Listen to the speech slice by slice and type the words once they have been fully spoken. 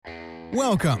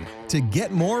Welcome to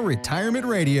Get More Retirement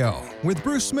Radio with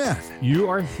Bruce Smith. You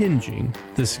are hinging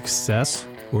the success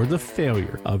or the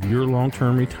failure of your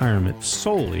long-term retirement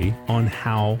solely on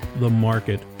how the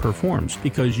market performs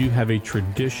because you have a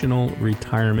traditional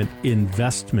retirement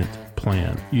investment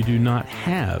plan. You do not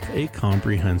have a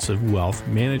comprehensive wealth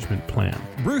management plan.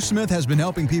 Bruce Smith has been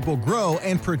helping people grow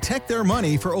and protect their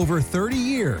money for over 30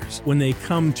 years. When they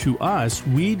come to us,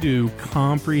 we do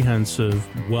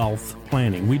comprehensive wealth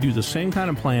planning. We do the same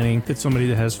kind of planning that somebody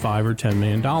that has $5 or $10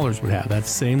 million would have. That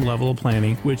same level of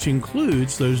planning, which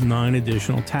includes those 9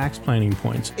 additional tax planning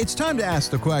points. It's time to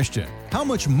ask the question, how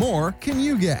much more can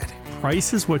you get?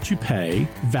 Price is what you pay,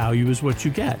 value is what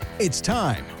you get. It's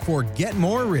time for Get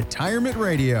More Retirement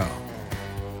Radio.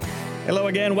 Hello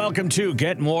again. Welcome to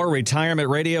Get More Retirement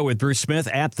Radio with Bruce Smith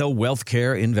at the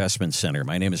WealthCare Investment Center.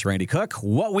 My name is Randy Cook.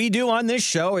 What we do on this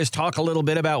show is talk a little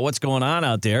bit about what's going on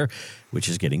out there, which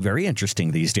is getting very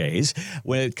interesting these days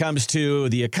when it comes to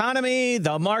the economy,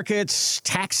 the markets,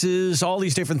 taxes, all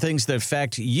these different things that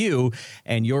affect you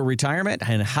and your retirement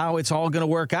and how it's all going to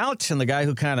work out. And the guy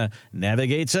who kind of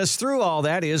navigates us through all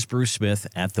that is Bruce Smith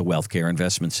at the WealthCare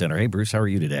Investment Center. Hey, Bruce, how are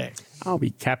you today? I'll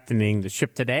be captaining the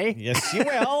ship today. Yes, you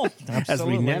will. As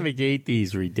we navigate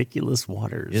these ridiculous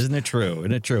waters. Isn't it true?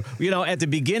 Isn't it true? You know, at the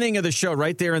beginning of the show,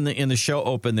 right there in the show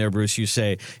open there, Bruce, you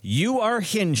say, you are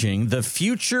hinging the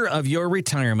future of your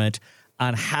retirement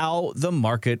on how the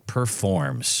market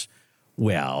performs.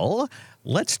 Well,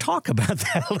 let's talk about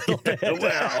that a little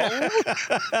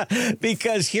bit.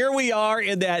 Because here we are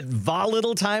in that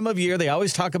volatile time of year. They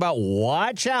always talk about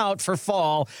watch out for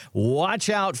fall, watch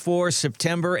out for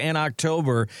September and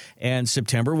October. And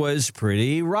September was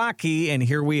pretty rocky. And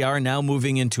here we are now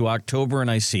moving into October. And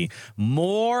I see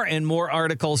more and more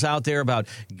articles out there about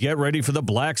get ready for the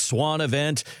Black Swan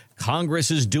event. Congress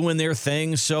is doing their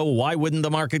thing, so why wouldn't the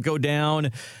market go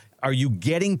down? Are you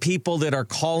getting people that are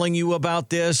calling you about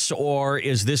this, or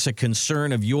is this a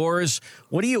concern of yours?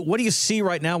 What do you see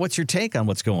right now? What's your take on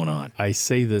what's going on? I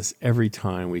say this every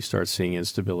time we start seeing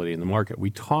instability in the market.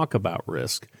 We talk about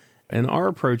risk, and our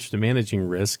approach to managing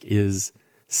risk is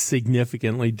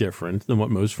significantly different than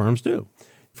what most firms do.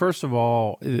 First of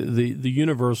all, the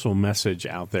universal message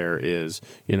out there is,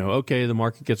 okay, the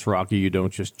market gets rocky, you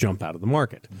don't just jump out of the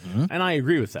market. Mm-hmm. And I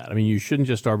agree with that. I mean, you shouldn't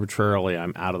just arbitrarily,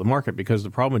 I'm out of the market, because the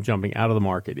problem with jumping out of the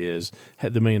market is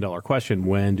the million-dollar question,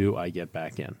 when do I get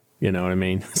back in? You know what I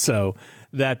mean? So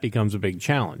that becomes a big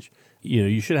challenge.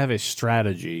 You should have a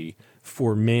strategy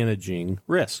for managing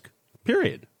risk,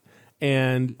 period.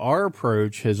 And our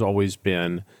approach has always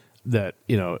been that,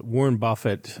 Warren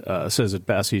Buffett says it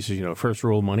best. He says, first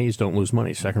rule of money is don't lose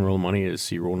money. Second rule of money is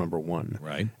see rule number 1.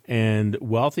 Right. And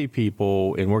wealthy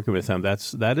people, in working with them,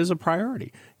 that is a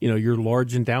priority. Your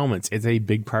large endowments, it's a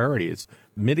big priority. It's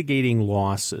mitigating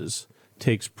losses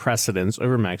takes precedence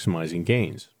over maximizing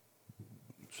gains.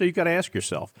 So you've got to ask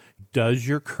yourself, does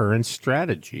your current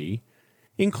strategy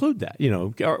include that?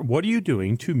 What are you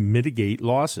doing to mitigate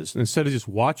losses? Instead of just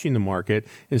watching the market,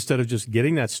 instead of just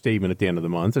getting that statement at the end of the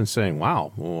month and saying,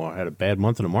 wow, I had a bad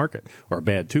month in the market, or a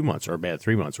bad 2 months, or a bad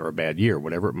 3 months, or a bad year,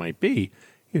 whatever it might be,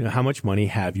 how much money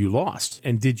have you lost?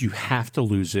 And did you have to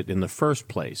lose it in the first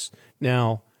place?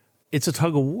 Now, it's a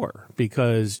tug of war,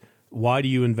 because why do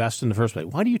you invest in the first place?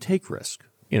 Why do you take risk?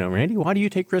 Randy, why do you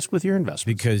take risk with your investments?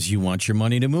 Because you want your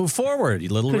money to move forward.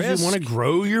 Little risk. Because you want to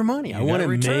grow your money. I want to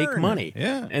make money.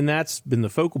 Yeah. And that's been the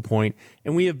focal point.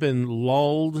 And we have been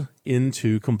lulled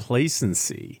into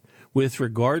complacency with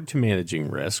regard to managing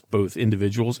risk, both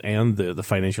individuals and the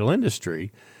financial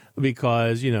industry,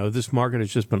 because, this market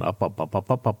has just been up.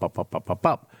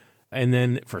 And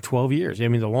then for 12 years, the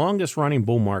longest running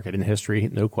bull market in history,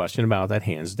 no question about that,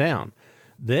 hands down.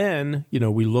 Then,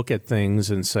 we look at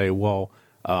things and say, well,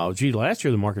 last year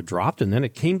the market dropped and then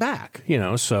it came back,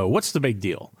 so what's the big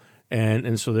deal?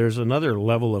 And so there's another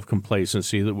level of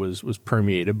complacency that was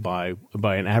permeated by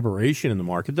an aberration in the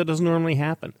market that doesn't normally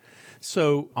happen.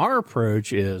 So our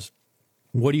approach is,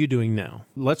 what are you doing now?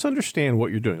 Let's understand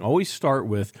what you're doing. Always start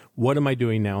with, what am I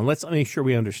doing now? And let's make sure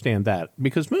we understand that,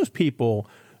 because most people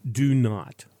do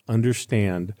not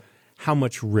understand how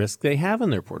much risk they have in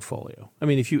their portfolio.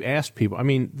 If you ask people,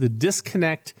 the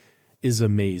disconnect is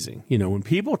amazing. When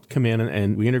people come in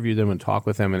and we interview them and talk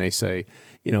with them and they say,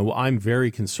 I'm very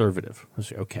conservative. I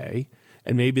say, okay.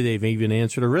 And maybe they've even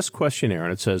answered a risk questionnaire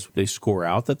and it says they score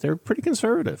out that they're pretty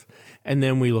conservative. And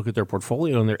then we look at their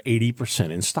portfolio and they're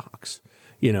 80% in stocks.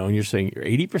 And you're saying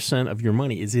 80% of your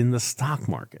money is in the stock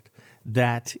market.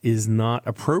 That is not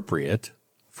appropriate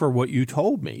for what you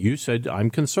told me. You said I'm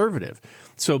conservative.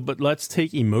 So, but let's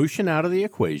take emotion out of the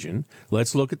equation.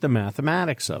 Let's look at the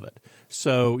mathematics of it.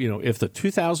 So, if the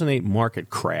 2008 market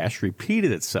crash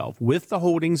repeated itself with the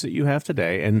holdings that you have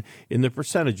today and in the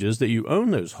percentages that you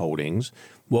own those holdings,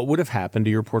 what would have happened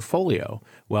to your portfolio?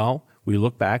 Well, we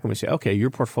look back and we say, okay, your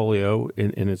portfolio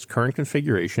in its current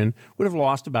configuration would have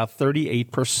lost about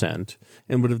 38%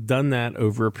 and would have done that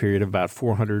over a period of about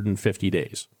 450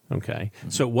 days. Okay.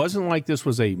 So it wasn't like this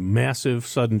was a massive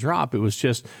sudden drop. It was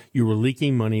just you were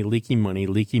leaking money, and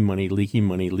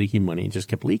just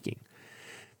kept leaking.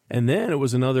 And then it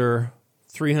was another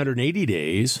 380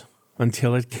 days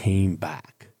until it came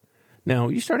back. Now,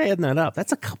 you start adding that up,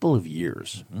 that's a couple of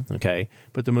years, okay?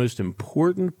 But the most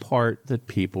important part that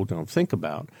people don't think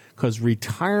about, because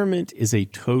retirement is a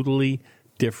totally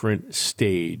different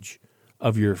stage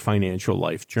of your financial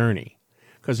life journey.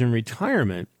 Because in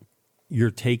retirement, you're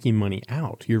taking money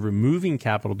out. You're removing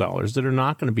capital dollars that are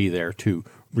not going to be there to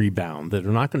rebound, that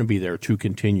are not going to be there to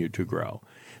continue to grow.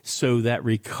 So that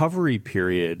recovery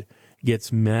period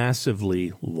gets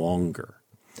massively longer.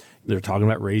 They're talking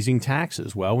about raising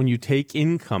taxes. Well, when you take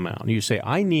income out and you say,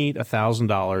 I need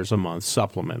 $1,000 a month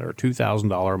supplement or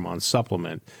 $2,000 a month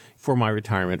supplement for my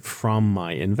retirement from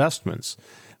my investments.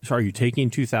 So are you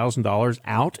taking $2,000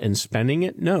 out and spending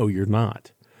it? No, you're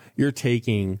not. You're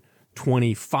taking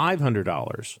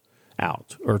 $2,500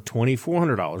 out or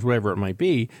 $2,400, whatever it might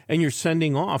be, and you're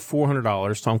sending off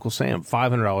 $400 to Uncle Sam,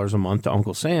 $500 a month to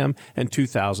Uncle Sam, and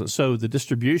 $2,000. So the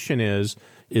distribution is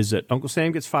that Uncle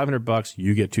Sam gets $500,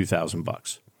 you get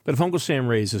 $2,000. But if Uncle Sam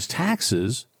raises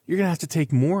taxes, you're going to have to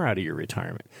take more out of your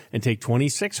retirement and take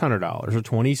 $2,600 or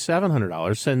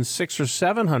 $2,700, send $600 or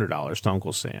 $700 to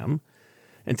Uncle Sam,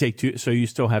 and take so you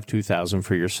still have $2,000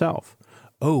 for yourself.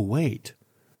 Oh, wait.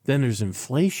 Then there's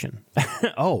inflation.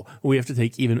 Oh, we have to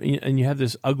take and you have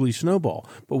this ugly snowball.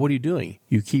 But what are you doing?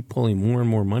 You keep pulling more and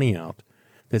more money out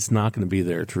that's not going to be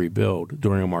there to rebuild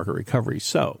during a market recovery.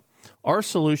 So our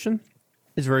solution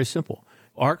is very simple.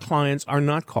 Our clients are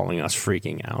not calling us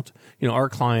freaking out. Our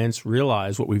clients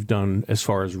realize what we've done as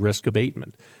far as risk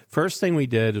abatement. First thing we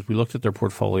did is we looked at their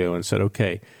portfolio and said,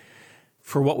 okay,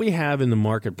 for what we have in the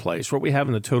marketplace, what we have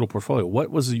in the total portfolio,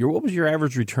 what was your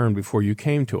average return before you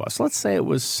came to us? Let's say it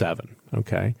was 7,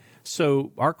 okay?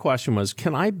 So our question was,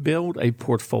 can I build a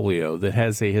portfolio that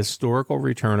has a historical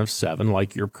return of 7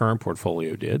 like your current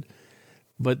portfolio did?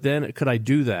 But then could I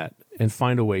do that and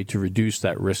find a way to reduce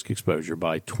that risk exposure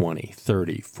by 20,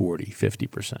 30, 40,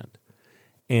 50%?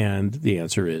 And the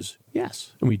answer is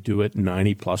yes. And we do it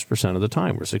 90+% of the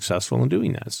time. We're successful in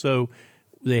doing that. So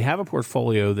they have a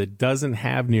portfolio that doesn't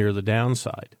have near the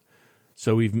downside.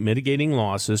 So mitigating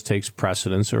losses takes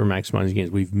precedence over maximizing gains.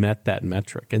 We've met that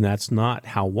metric, and that's not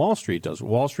how Wall Street does it.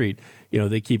 Wall Street,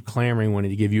 they keep clamoring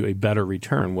wanting to give you a better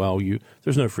return. Well,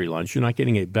 there's no free lunch. You're not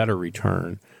getting a better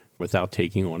return without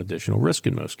taking on additional risk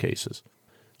in most cases.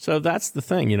 So that's the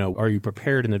thing, are you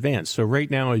prepared in advance? So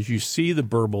right now, as you see the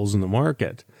burbles in the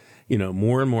market,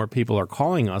 more and more people are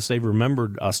calling us. They've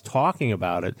remembered us talking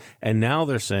about it, and now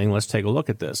they're saying, let's take a look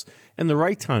at this. And the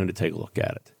right time to take a look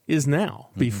at it is now,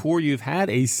 before you've had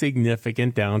a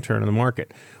significant downturn in the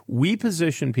market. We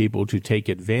position people to take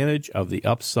advantage of the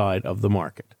upside of the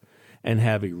market and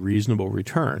have a reasonable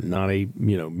return, not a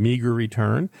meager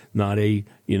return, not a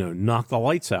knock the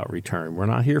lights out return. We're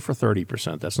not here for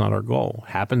 30%. That's not our goal.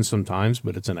 Happens sometimes,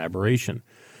 but it's an aberration.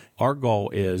 Our goal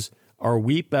is, are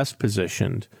we best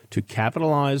positioned to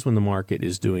capitalize when the market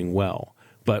is doing well?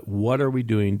 But what are we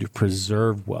doing to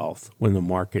preserve wealth when the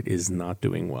market is not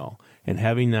doing well? And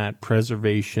having that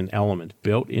preservation element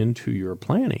built into your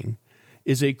planning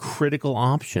is a critical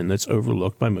option that's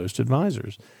overlooked by most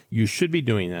advisors. You should be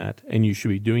doing that, and you should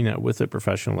be doing that with a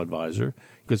professional advisor,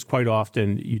 because quite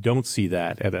often you don't see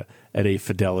that at a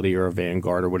Fidelity or a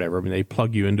Vanguard or whatever. I mean, they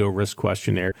plug you into a risk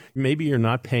questionnaire. Maybe you're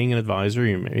not paying an advisor,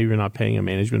 maybe you're not paying a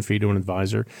management fee to an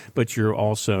advisor, but you're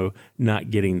also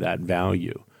not getting that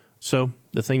value. So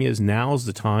the thing is, now's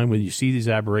the time when you see these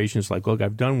aberrations like, look,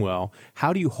 I've done well.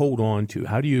 How do you hold on to,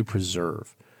 how do you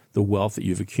preserve the wealth that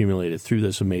you've accumulated through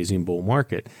this amazing bull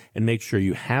market, and make sure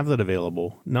you have that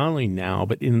available not only now,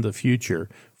 but in the future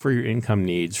for your income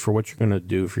needs, for what you're going to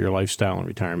do for your lifestyle and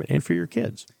retirement, and for your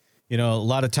kids? A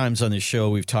lot of times on this show,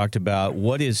 we've talked about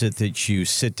what is it that you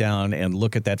sit down and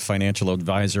look at that financial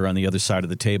advisor on the other side of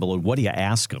the table, and what do you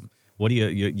ask them? What do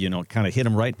you kind of hit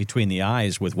them right between the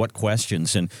eyes with what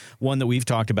questions? And one that we've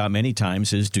talked about many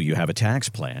times is, do you have a tax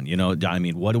plan?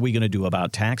 What are we going to do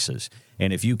about taxes?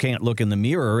 And if you can't look in the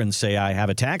mirror and say, I have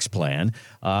a tax plan,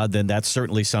 then that's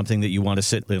certainly something that you want to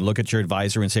sit and look at your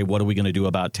advisor and say, what are we going to do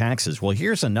about taxes? Well,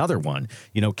 here's another one.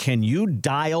 Can you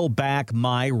dial back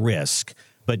my risk,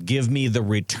 but give me the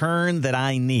return that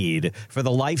I need for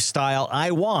the lifestyle I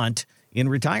want in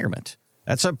retirement?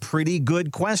 That's a pretty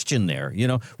good question there.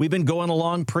 We've been going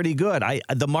along pretty good.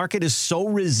 The market is so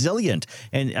resilient.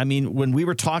 And when we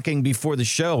were talking before the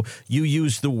show, you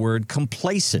used the word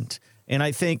complacent. And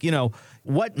I think,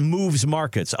 what moves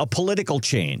markets? A political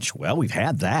change. Well, we've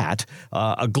had that.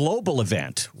 A global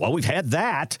event. Well, we've had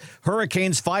that.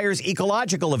 Hurricanes, fires,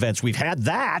 ecological events. We've had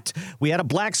that. We had a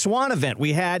black swan event.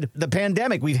 We had the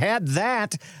pandemic. We've had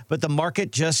that. But the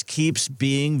market just keeps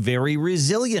being very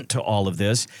resilient to all of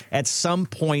this. At some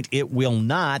point, it will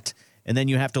not. And then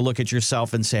you have to look at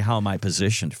yourself and say, how am I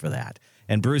positioned for that?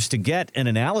 And Bruce, to get an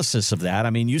analysis of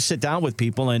that, you sit down with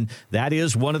people, and that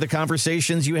is one of the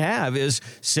conversations you have is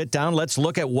sit down. Let's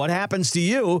look at what happens to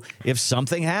you if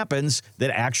something happens that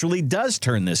actually does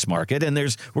turn this market. And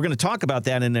we're going to talk about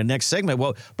that in the next segment.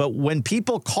 Well, but when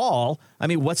people call,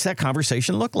 what's that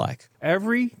conversation look like?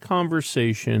 Every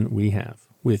conversation we have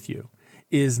with you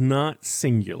is not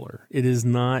singular. It is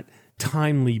not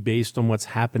timely based on what's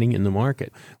happening in the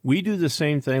market. We do the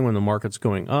same thing when the market's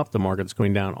going up, the market's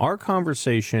going down. Our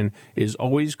conversation is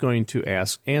always going to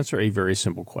answer a very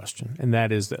simple question, and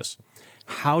that is this.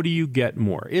 How do you get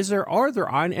more? Are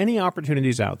there any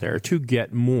opportunities out there to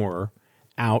get more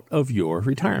out of your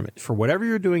retirement? For whatever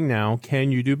you're doing now,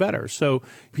 can you do better? So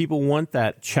people want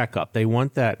that checkup. They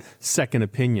want that second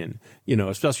opinion,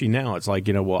 especially now. It's like,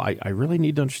 I really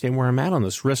need to understand where I'm at on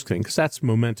this risk thing because that's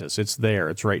momentous. It's there.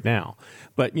 It's right now.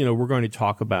 But, we're going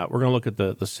to look at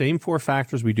the same 4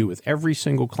 factors we do with every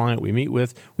single client we meet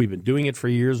with. We've been doing it for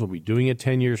years. We'll be doing it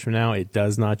 10 years from now. It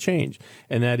does not change.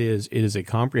 And that is, it is a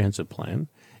comprehensive plan.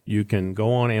 You can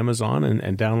go on Amazon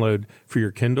and download for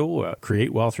your Kindle,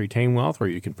 Create Wealth, Retain Wealth, or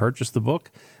you can purchase the book.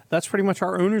 That's pretty much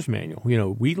our owner's manual.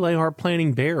 We lay our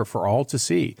planning bare for all to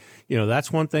see. That's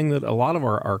one thing that a lot of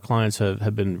our clients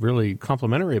have been really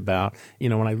complimentary about.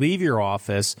 When I leave your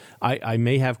office, I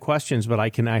may have questions, but I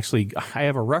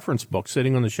have a reference book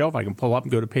sitting on the shelf. I can pull up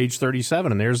and go to page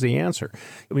 37, and there's the answer.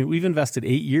 We've invested 8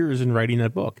 years in writing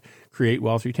that book, Create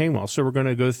Wealth, Retain Wealth. So we're going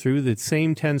to go through the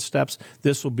same 10 steps.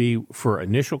 This will be for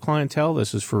initial clientele.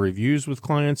 This is for reviews with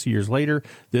clients years later.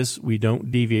 This we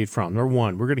don't deviate from. Number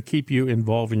one, we're going to keep you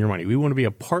involved in your money. We want to be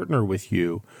a partner with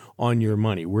you on your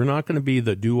money. We're not going to be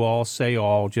the do all, say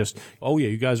all, just, oh yeah,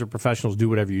 you guys are professionals, do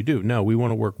whatever you do. No, we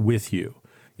want to work with you.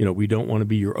 We don't want to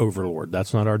be your overlord.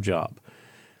 That's not our job.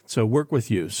 So work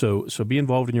with you. So be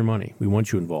involved in your money. We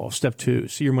want you involved. Step 2,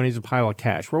 see your money as a pile of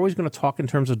cash. We're always going to talk in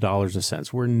terms of dollars and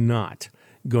cents. We're not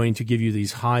going to give you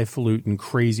these highfalutin,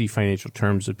 crazy financial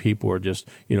terms that people are just,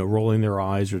 rolling their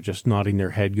eyes or just nodding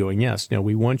their head going, yes. Now,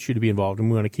 we want you to be involved,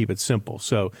 and we want to keep it simple.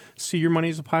 So see your money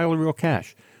as a pile of real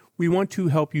cash. We want to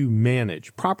help you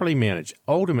properly manage,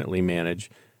 ultimately manage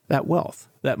that wealth,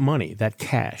 that money, that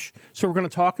cash. So we're going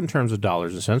to talk in terms of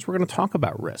dollars and cents. We're going to talk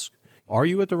about risk. Are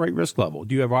you at the right risk level?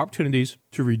 Do you have opportunities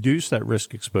to reduce that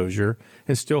risk exposure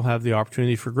and still have the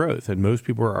opportunity for growth? And most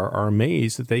people are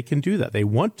amazed that they can do that. They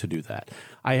want to do that.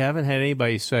 I haven't had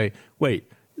anybody say,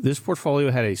 wait, this portfolio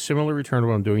had a similar return to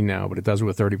what I'm doing now, but it does it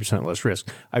with 30% less risk.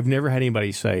 I've never had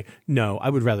anybody say, no, I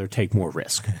would rather take more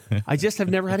risk. I just have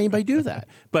never had anybody do that.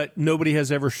 But nobody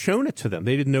has ever shown it to them.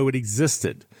 They didn't know it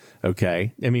existed.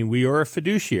 Okay. We are a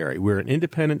fiduciary. We're an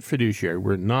independent fiduciary.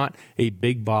 We're not a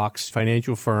big box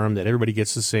financial firm that everybody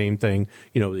gets the same thing.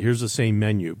 Here's the same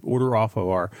menu. Order off of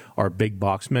our big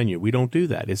box menu. We don't do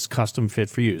that. It's custom fit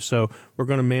for you. So we're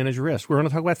going to manage risk. We're going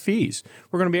to talk about fees.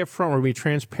 We're going to be upfront. We're going to be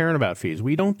transparent about fees.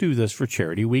 We don't do this for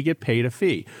charity. We get paid a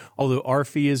fee. Although our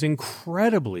fee is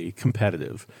incredibly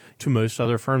competitive to most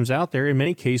other firms out there. In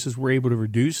many cases, we're able to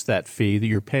reduce that fee that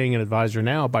you're paying an advisor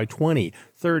now by 20,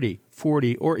 30,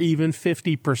 40, or even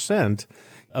 50%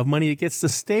 of money that gets to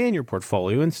stay in your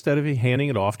portfolio instead of handing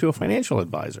it off to a financial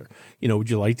advisor. Would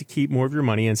you like to keep more of your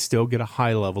money and still get a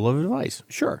high level of advice?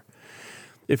 Sure.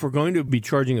 If we're going to be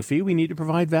charging a fee, we need to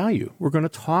provide value. We're going to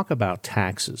talk about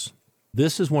taxes.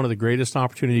 This is one of the greatest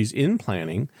opportunities in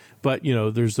planning, but,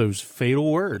 there's those fatal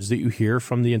words that you hear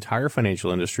from the entire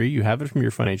financial industry. You have it from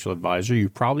your financial advisor.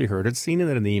 You've probably heard it, seen it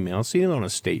in the email, seen it on a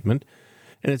statement,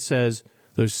 and it says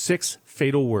those 6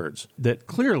 fatal words that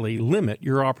clearly limit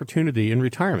your opportunity in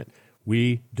retirement.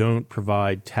 We don't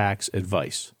provide tax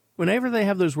advice. Whenever they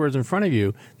have those words in front of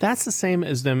you, that's the same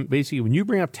as them basically when you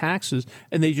bring up taxes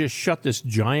and they just shut this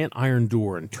giant iron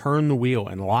door and turn the wheel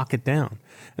and lock it down.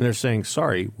 And they're saying,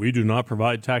 sorry, we do not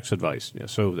provide tax advice.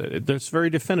 So that's very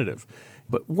definitive.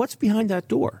 But what's behind that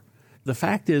door? The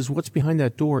fact is, what's behind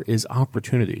that door is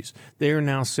opportunities. They are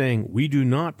now saying, we do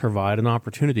not provide an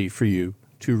opportunity for you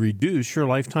to reduce your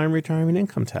lifetime retirement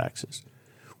income taxes.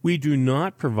 We do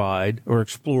not provide or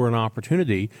explore an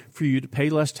opportunity for you to pay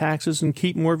less taxes and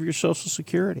keep more of your Social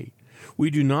Security.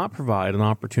 We do not provide an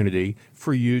opportunity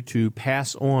for you to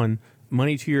pass on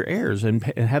money to your heirs and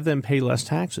have them pay less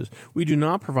taxes. We do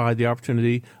not provide the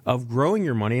opportunity of growing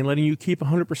your money and letting you keep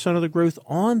 100% of the growth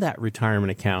on that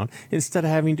retirement account instead of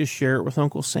having to share it with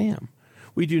Uncle Sam.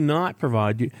 We do not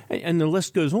provide you, and the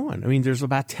list goes on. I mean, there's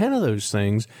about 10 of those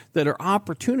things that are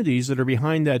opportunities that are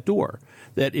behind that door,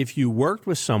 that if you worked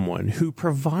with someone who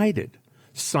provided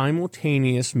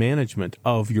simultaneous management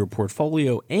of your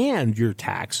portfolio and your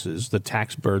taxes, the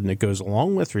tax burden that goes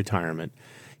along with retirement,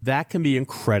 that can be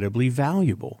incredibly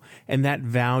valuable. And that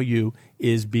value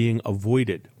is being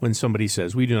avoided when somebody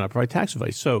says, we do not provide tax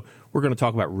advice. So we're going to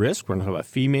talk about risk. We're going to talk about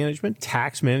fee management,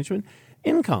 tax management,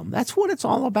 income. That's what it's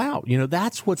all about.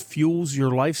 That's what fuels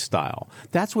your lifestyle.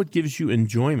 That's what gives you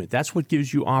enjoyment. That's what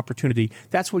gives you opportunity.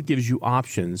 That's what gives you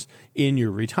options in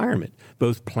your retirement,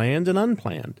 both planned and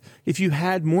unplanned. If you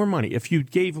had more money, if you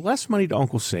gave less money to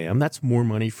Uncle Sam, that's more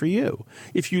money for you.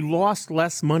 If you lost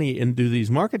less money into these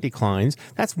market declines,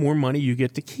 that's more money you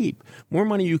get to keep, more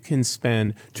money you can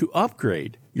spend to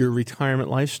upgrade your retirement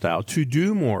lifestyle, to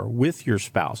do more with your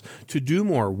spouse, to do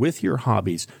more with your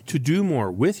hobbies, to do more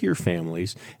with your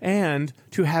families, and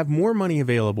to have more money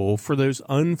available for those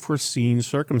unforeseen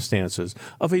circumstances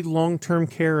of a long-term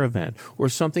care event or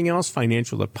something else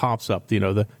financial that pops up.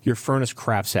 Your furnace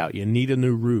craps out, you need a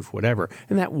new roof, whatever,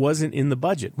 and that wasn't in the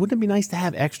budget. Wouldn't it be nice to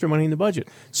have extra money in the budget?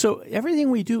 So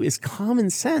everything we do is common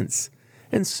sense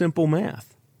and simple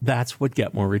math. That's what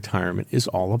Get More Retirement is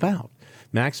all about.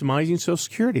 Maximizing Social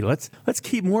Security. Let's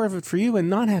keep more of it for you and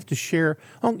not have to share.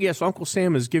 Oh, yes, Uncle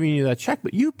Sam is giving you that check,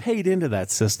 but you paid into that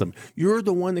system. You're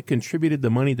the one that contributed the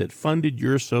money that funded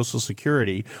your Social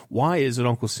Security. Why is it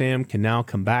Uncle Sam can now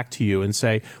come back to you and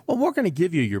say, well, we're going to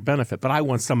give you your benefit, but I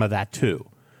want some of that too?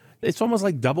 It's almost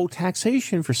like double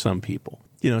taxation for some people.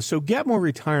 So Get More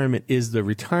Retirement is the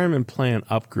retirement plan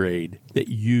upgrade that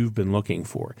you've been looking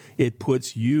for. It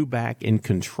puts you back in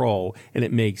control, and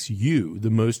it makes you the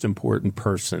most important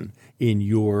person in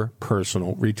your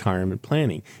personal retirement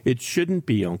planning. It shouldn't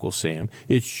be Uncle Sam.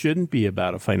 It shouldn't be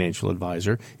about a financial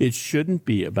advisor. It shouldn't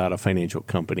be about a financial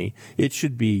company. It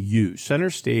should be you, center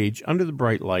stage, under the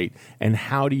bright light, and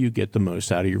how do you get the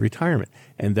most out of your retirement?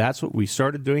 And that's what we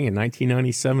started doing in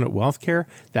 1997 at WealthCare.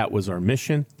 That was our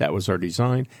mission. That was our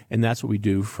design. And that's what we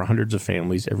do for hundreds of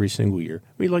families every single year.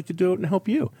 We'd like to do it and help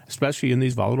you, especially in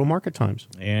these volatile market times.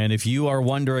 And if you are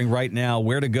wondering right now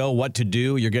where to go, what to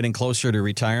do, you're getting closer to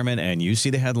retirement and you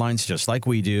see the headlines just like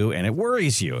we do, and it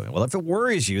worries you. Well, if it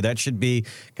worries you, that should be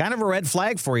kind of a red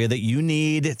flag for you that you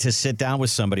need to sit down with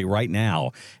somebody right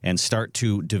now and start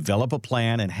to develop a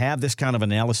plan and have this kind of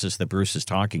analysis that Bruce is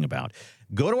talking about.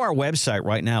 Go to our website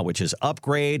right now, which is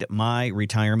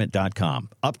upgrademyretirement.com.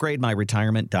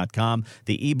 Upgrademyretirement.com.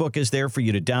 The ebook is there for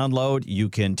you to download. You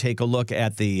can take a look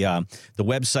at the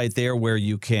website there where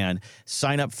you can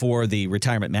sign up for the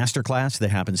Retirement Masterclass that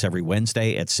happens every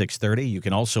Wednesday at 6:30. You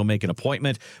can also make an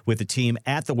appointment with the team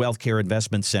at the WealthCare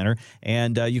Investment Center.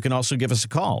 And you can also give us a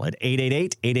call at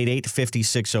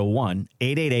 888-888-5601,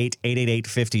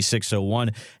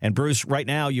 888-888-5601. And Bruce, right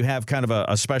now you have kind of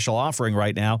a special offering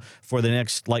right now for the next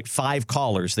 5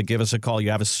 callers that give us a call. You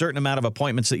have a certain amount of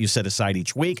appointments that you set aside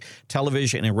each week,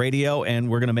 television and radio, and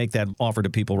we're going to make that offer to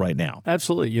people right now.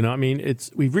 Absolutely.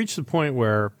 We've reached the point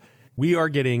where we are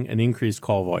getting an increased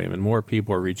call volume and more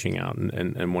people are reaching out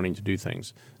and wanting to do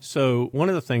things. So one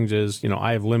of the things is,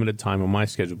 I have limited time on my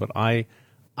schedule, but I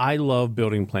love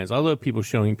building plans. I love people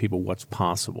showing people what's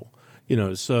possible.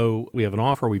 So we have an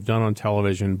offer we've done on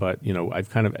television, but, I've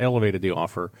kind of elevated the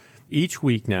offer. Each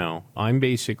week now, I'm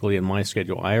basically in my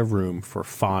schedule, I have room for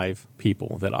 5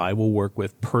 people that I will work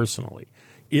with personally.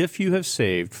 If you have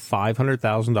saved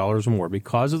 $500,000 or more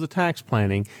because of the tax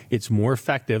planning, it's more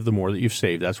effective the more that you've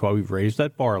saved. That's why we've raised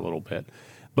that bar a little bit.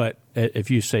 But if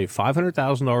you save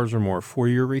 $500,000 or more for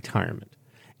your retirement,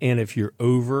 and if you're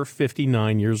over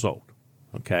 59 years old,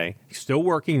 okay, still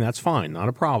working, that's fine, not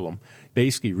a problem.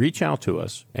 Basically, reach out to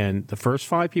us, and the first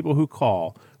 5 people who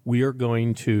call,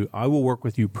 I will work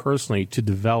with you personally to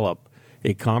develop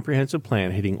a comprehensive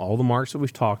plan hitting all the marks that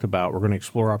we've talked about. We're going to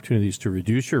explore opportunities to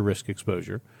reduce your risk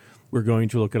exposure. We're going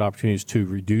to look at opportunities to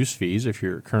reduce fees if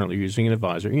you're currently using an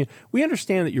advisor. We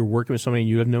understand that you're working with somebody and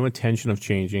you have no intention of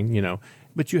changing,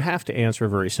 but you have to answer a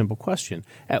very simple question.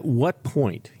 At what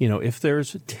point, if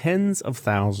there's tens of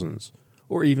thousands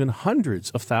or even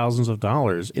hundreds of thousands of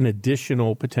dollars in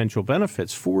additional potential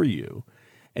benefits for you,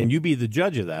 and you be the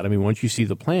judge of that. I mean, once you see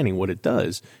the planning, what it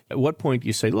does, at what point do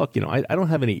you say, look, I don't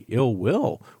have any ill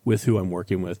will with who I'm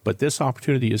working with, but this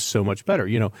opportunity is so much better.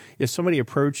 If somebody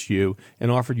approached you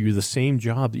and offered you the same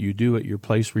job that you do at your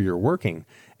place where you're working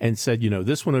and said,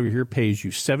 this one over here pays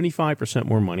you 75%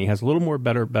 more money, has a little more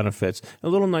better benefits, a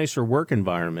little nicer work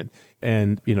environment,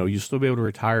 and, you'll still be able to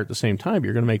retire at the same time,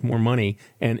 you're going to make more money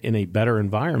and in a better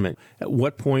environment. At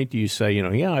what point do you say,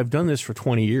 yeah, I've done this for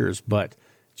 20 years, but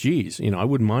geez, I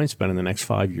wouldn't mind spending the next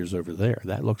 5 years over there.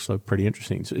 That looks like pretty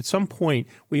interesting. So at some point,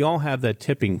 we all have that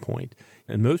tipping point,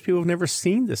 and most people have never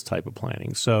seen this type of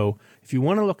planning. So if you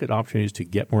want to look at opportunities to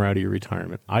get more out of your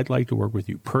retirement, I'd like to work with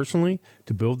you personally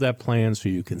to build that plan so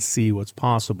you can see what's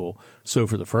possible. So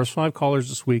for the first 5 callers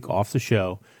this week off the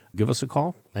show, give us a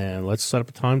call, and let's set up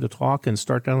a time to talk and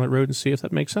start down that road and see if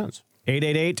that makes sense.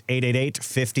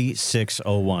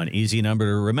 888-888-5601. Easy number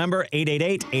to remember,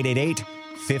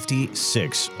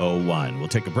 888-888-5601. We'll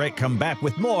take a break, come back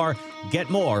with more Get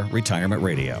More Retirement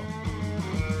Radio.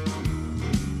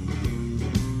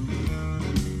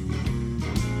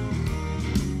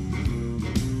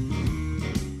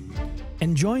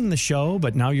 Enjoying the show,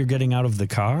 but now you're getting out of the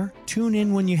car? Tune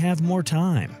in when you have more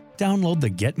time. Download the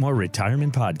Get More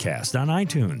Retirement Podcast on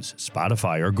iTunes,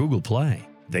 Spotify, or Google Play.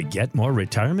 The Get More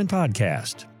Retirement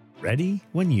Podcast. Ready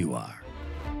when you are.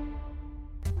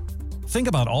 Think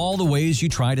about all the ways you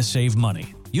try to save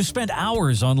money. You spend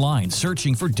hours online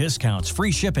searching for discounts,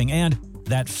 free shipping, and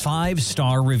that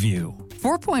 5-star review.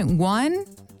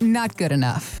 4.1? Not good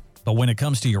enough. But when it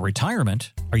comes to your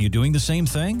retirement, are you doing the same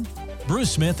thing?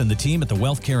 Bruce Smith and the team at the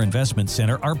WealthCare Investment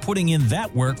Center are putting in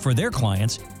that work for their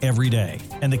clients every day.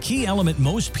 And the key element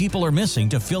most people are missing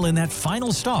to fill in that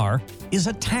final star is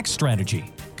a tax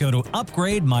strategy. Go to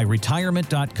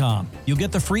upgrademyretirement.com. You'll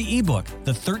get the free ebook,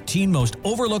 The 13 Most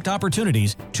Overlooked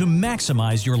Opportunities to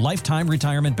Maximize Your Lifetime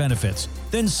Retirement Benefits.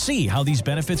 Then see how these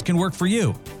benefits can work for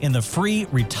you in the free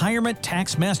Retirement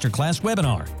Tax Masterclass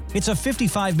webinar. It's a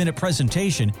 55-minute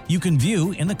presentation you can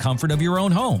view in the comfort of your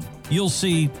own home. You'll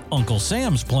see Uncle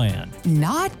Sam's plan.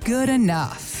 Not good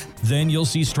enough. Then you'll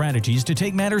see strategies to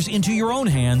take matters into your own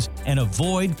hands and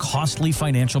avoid costly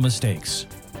financial mistakes.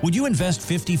 Would you invest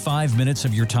 55 minutes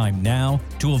of your time now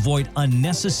to avoid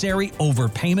unnecessary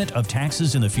overpayment of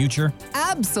taxes in the future?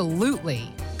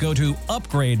 Absolutely. Go to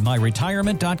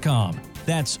upgrademyretirement.com.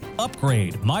 That's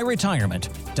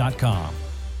upgrademyretirement.com.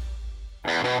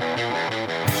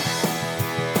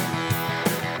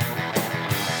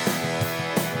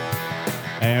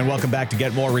 And welcome back to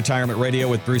Get More Retirement Radio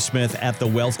with Bruce Smith at the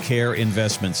WealthCare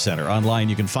Investment Center. Online,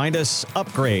 you can find us,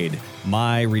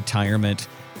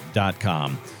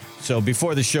 upgrademyretirement.com. So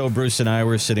before the show, Bruce and I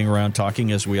were sitting around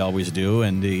talking, as we always do,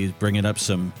 and he's bringing up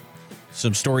some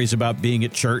stories about being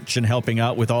at church and helping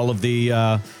out with all of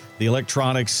the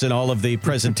electronics and all of the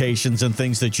presentations and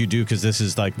things that you do, because this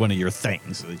is like one of your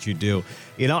things that you do.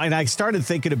 And I started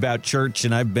thinking about church,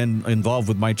 and I've been involved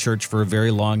with my church for a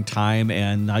very long time,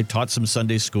 and I taught some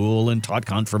Sunday school and taught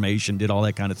confirmation, did all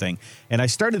that kind of thing. And I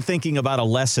started thinking about a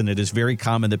lesson that is very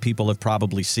common that people have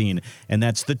probably seen, and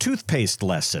that's the toothpaste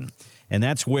lesson. And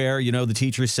that's where, the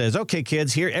teacher says, okay,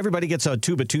 kids, here, everybody gets a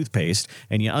tube of toothpaste,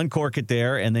 and you uncork it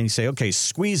there, and then you say, okay,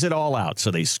 squeeze it all out.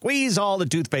 So they squeeze all the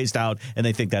toothpaste out, and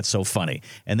they think that's so funny.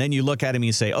 And then you look at them and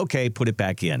you say, okay, put it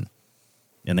back in.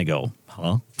 And they go,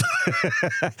 huh?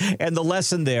 And the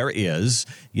lesson there is,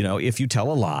 if you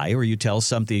tell a lie or you tell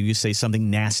something, you say something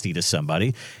nasty to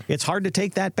somebody, it's hard to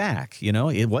take that back.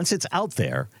 Once it's out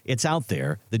there,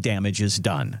 the damage is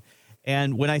done.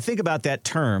 And when I think about that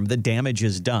term, the damage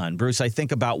is done, Bruce, I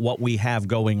think about what we have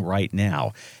going right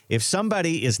now. If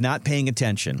somebody is not paying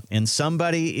attention and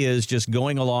somebody is just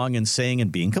going along and saying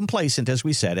and being complacent, as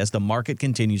we said, as the market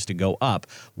continues to go up,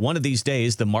 one of these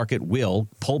days the market will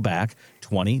pull back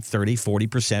 20, 30,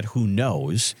 40%, who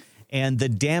knows, and the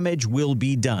damage will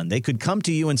be done. They could come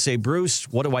to you and say, Bruce,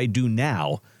 what do I do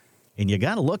now? And you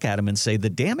got to look at them and say, the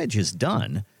damage is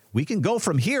done. We can go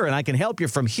from here and I can help you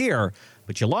from here,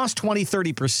 but you lost 20,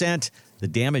 30%. The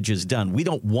damage is done. We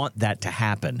don't want that to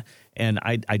happen. And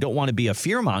I don't want to be a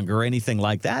fearmonger or anything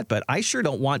like that, but I sure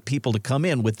don't want people to come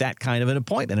in with that kind of an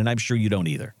appointment, and I'm sure you don't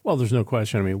either. Well, there's no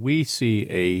question. I mean, we see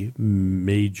a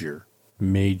major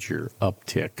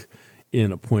uptick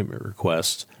in appointment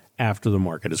requests after the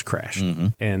market has crashed.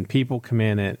 And people come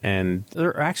in and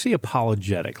they're actually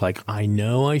apologetic. Like, I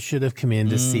know I should have come in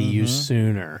to see you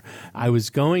sooner. I was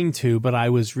going to, but I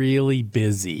was really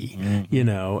busy,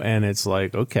 and it's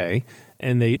like, okay.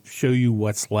 And they show you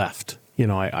what's left.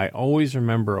 I always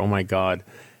remember, oh my God,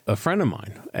 a friend of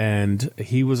mine, and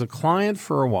he was a client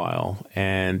for a while,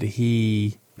 and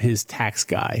his tax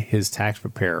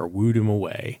preparer wooed him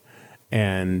away.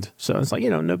 And so it's like,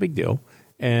 no big deal.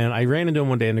 And I ran into him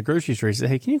one day in the grocery store. He said,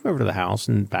 hey, can you come over to the house?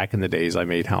 And back in the days, I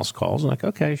made house calls. I'm like,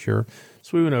 okay, sure.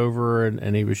 So we went over,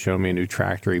 and he was showing me a new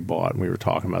tractor he bought, and we were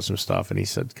talking about some stuff. And he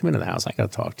said, come into the house. I got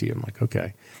to talk to you. I'm like,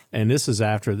 okay. And this was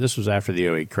after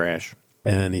the 08 crash.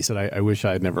 And he said, I wish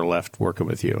I had never left working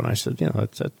with you. And I said,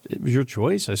 it was your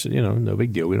choice. I said, no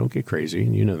big deal. We don't get crazy,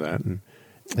 and you know that. And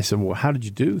I said, well, how did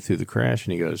you do through the crash?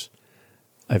 And he goes,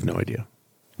 I have no idea.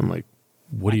 I'm like,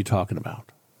 what are you talking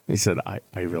about? He said, I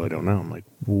really don't know. I'm like,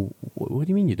 well, what do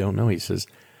you mean you don't know? He says,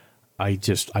 I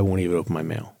won't even open my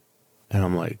mail. And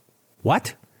I'm like,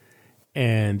 what?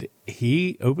 And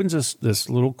he opens this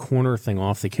little corner thing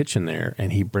off the kitchen there,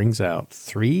 and he brings out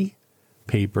 3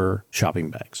 paper shopping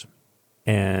bags.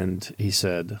 And he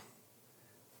said,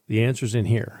 the answer's in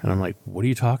here. And I'm like, what are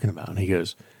you talking about? And he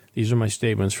goes, these are my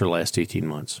statements for the last 18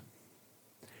 months.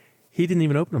 He didn't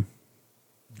even open them.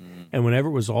 And whenever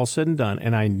it was all said and done,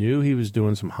 and I knew he was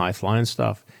doing some high-flying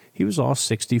stuff, he was off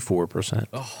 64%.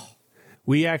 Oh.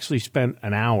 We actually spent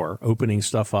an hour opening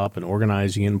stuff up and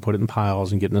organizing it and putting it in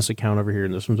piles and getting this account over here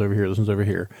and this one's over here, this one's over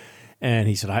here. And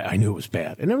he said, I knew it was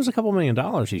bad. And it was a couple $1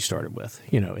 million he started with,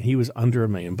 and he was under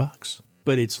 $1 million.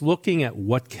 But it's looking at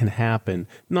what can happen,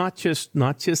 not just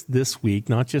this week,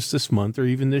 not just this month or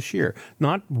even this year.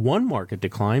 Not one market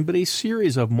decline, but a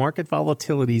series of market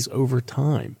volatilities over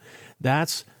time.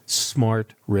 That's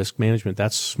smart risk management.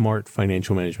 That's smart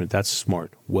financial management. That's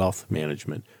smart wealth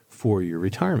management for your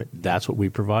retirement. That's what we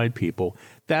provide people.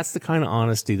 That's the kind of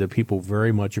honesty that people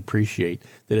very much appreciate,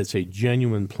 that it's a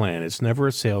genuine plan. It's never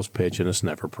a sales pitch, and it's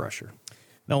never pressure.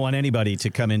 Don't want anybody to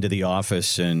come into the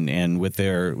office and with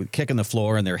their kicking the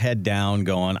floor and their head down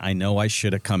going, I know I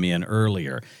should have come in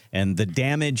earlier. And the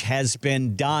damage has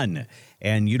been done.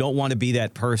 And you don't want to be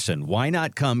that person. Why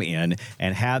not come in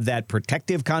and have that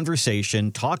protective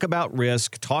conversation, talk about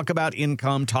risk, talk about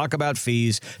income, talk about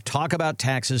fees, talk about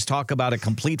taxes, talk about a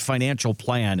complete financial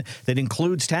plan that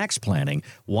includes tax planning.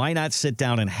 Why not sit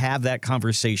down and have that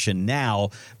conversation now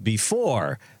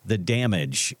before the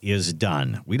damage is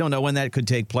done? We don't know when that could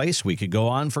take place. We could go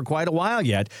on for quite a while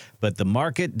yet, but the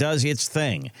market does its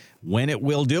thing. When it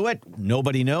will do it,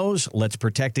 nobody knows. Let's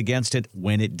protect against it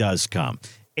when it does come.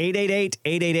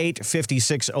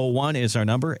 888-888-5601 is our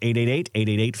number,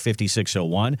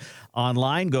 888-888-5601.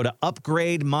 Online, go to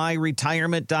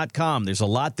upgrademyretirement.com. There's a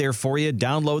lot there for you.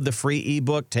 Download the free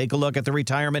ebook. Take a look at the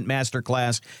Retirement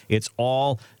Masterclass. It's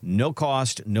all no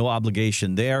cost, no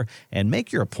obligation there. And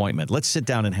make your appointment. Let's sit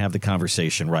down and have the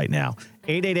conversation right now.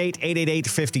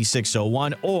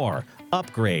 888-888-5601 or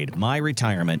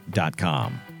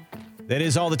upgrademyretirement.com. That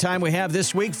is all the time we have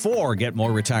this week for Get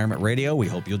More Retirement Radio. We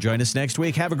hope you'll join us next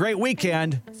week. Have a great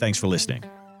weekend. Thanks for listening.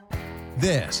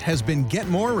 This has been Get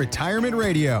More Retirement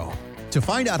Radio. To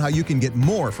find out how you can get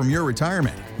more from your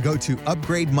retirement, go to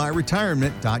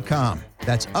upgrademyretirement.com.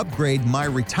 That's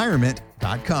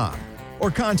upgrademyretirement.com.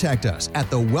 Or contact us at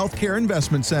the Wealth Care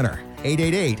Investment Center,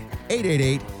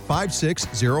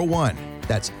 888-888-5601.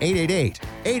 That's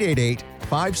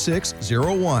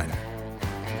 888-888-5601.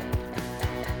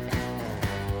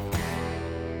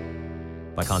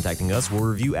 By contacting us, we'll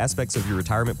review aspects of your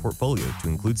retirement portfolio to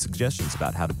include suggestions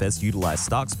about how to best utilize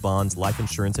stocks, bonds, life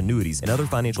insurance, annuities, and other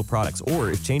financial products,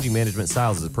 or if changing management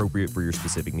styles is appropriate for your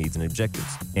specific needs and objectives.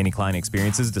 Any client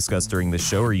experiences discussed during this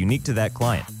show are unique to that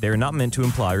client. They are not meant to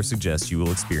imply or suggest you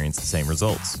will experience the same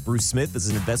results. Bruce Smith is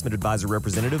an investment advisor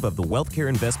representative of the Wealth Care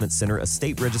Investment Center, a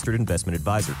state-registered investment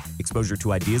advisor. Exposure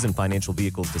to ideas and financial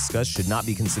vehicles discussed should not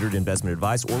be considered investment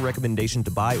advice or recommendation to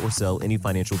buy or sell any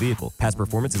financial vehicle. Past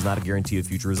performance is not a guarantee of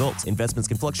future results. Investments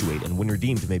can fluctuate and when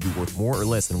redeemed may be worth more or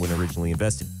less than when originally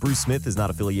invested. Bruce Smith is not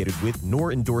affiliated with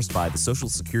nor endorsed by the Social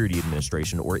Security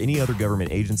Administration or any other government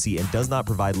agency and does not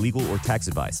provide legal or tax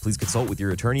advice. Please consult with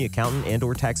your attorney, accountant, and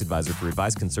or tax advisor for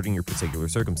advice concerning your particular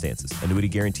circumstances. Annuity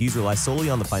guarantees rely solely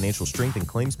on the financial strength and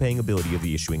claims paying ability of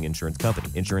the issuing insurance company.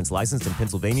 Insurance licensed in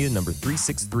Pennsylvania, number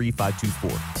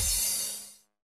 363524.